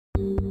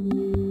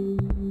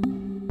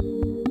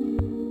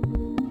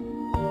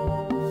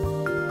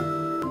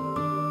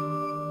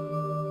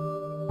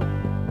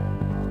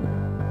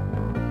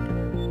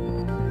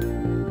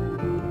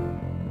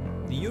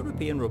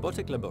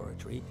Robotic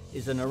Laboratory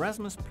is an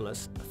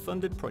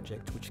ErasmusPlus-funded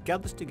project which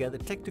gathers together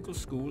technical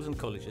schools and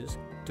colleges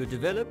to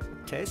develop,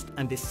 test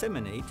and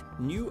disseminate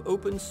new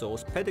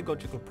open-source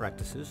pedagogical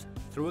practices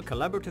through a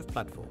collaborative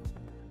platform.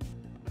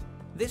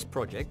 This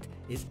project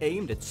is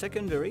aimed at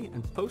secondary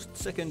and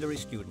post-secondary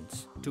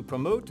students to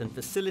promote and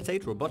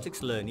facilitate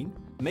robotics learning,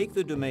 make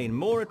the domain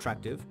more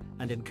attractive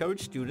and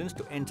encourage students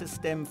to enter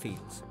STEM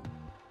fields.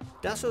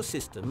 Dassault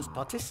Systems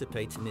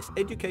participates in this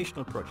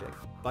educational project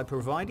by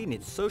providing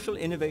its social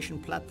innovation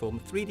platform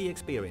 3D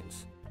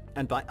Experience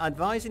and by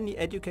advising the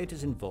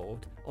educators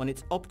involved on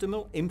its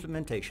optimal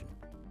implementation.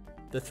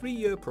 The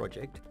 3-year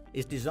project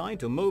is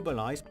designed to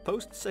mobilize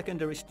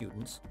post-secondary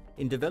students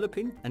in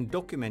developing and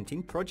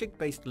documenting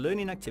project-based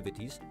learning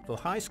activities for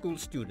high school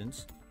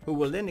students who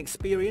will then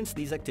experience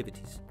these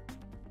activities.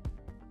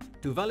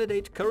 To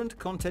validate current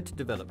content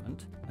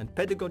development and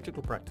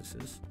pedagogical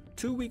practices,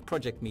 2-week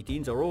project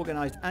meetings are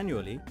organized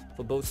annually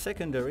for both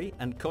secondary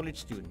and college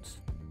students.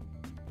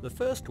 The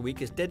first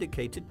week is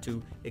dedicated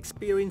to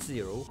Experience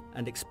 0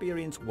 and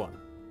Experience 1,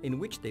 in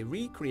which they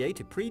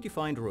recreate a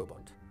predefined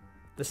robot.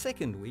 The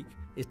second week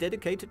is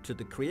dedicated to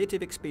the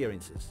creative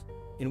experiences,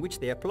 in which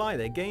they apply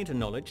their gained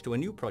knowledge to a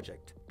new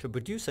project to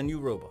produce a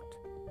new robot.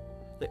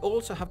 They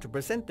also have to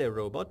present their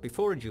robot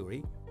before a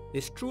jury.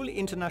 This truly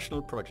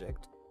international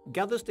project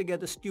gathers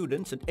together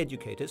students and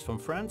educators from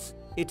France,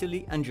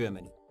 Italy and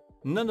Germany.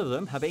 None of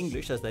them have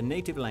English as their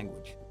native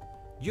language.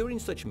 During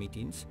such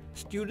meetings,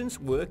 students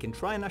work in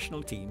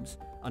tri-national teams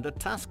and are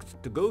tasked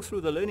to go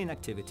through the learning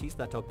activities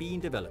that are being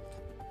developed.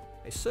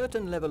 A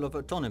certain level of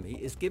autonomy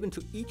is given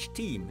to each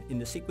team in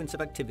the sequence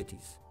of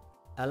activities,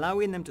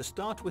 allowing them to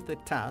start with the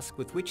task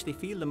with which they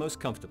feel the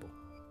most comfortable,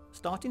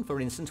 starting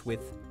for instance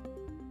with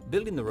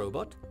building the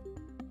robot,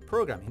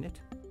 programming it,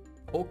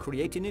 or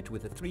creating it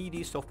with the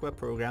 3D software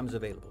programs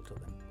available to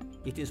them.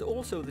 It is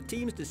also the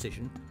team's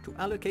decision to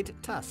allocate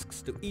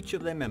tasks to each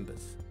of their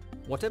members.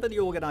 Whatever the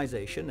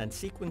organization and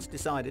sequence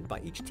decided by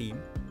each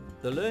team,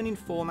 the learning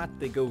format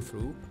they go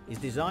through is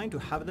designed to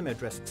have them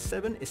address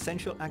 7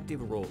 essential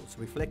active roles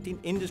reflecting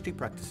industry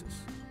practices: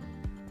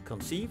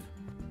 conceive,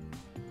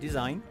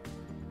 design,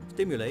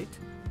 stimulate,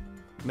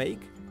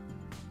 make,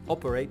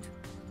 operate,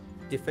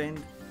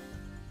 defend,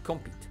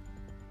 compete.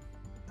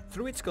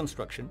 Through its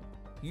construction,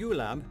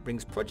 Eurlab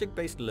brings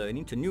project-based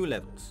learning to new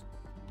levels.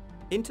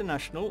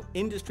 International,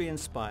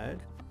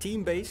 industry-inspired,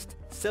 team-based,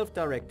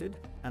 self-directed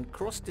and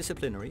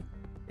cross-disciplinary,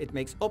 it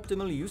makes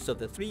optimal use of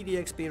the 3D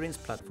Experience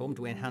platform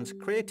to enhance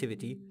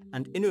creativity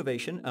and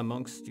innovation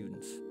amongst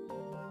students.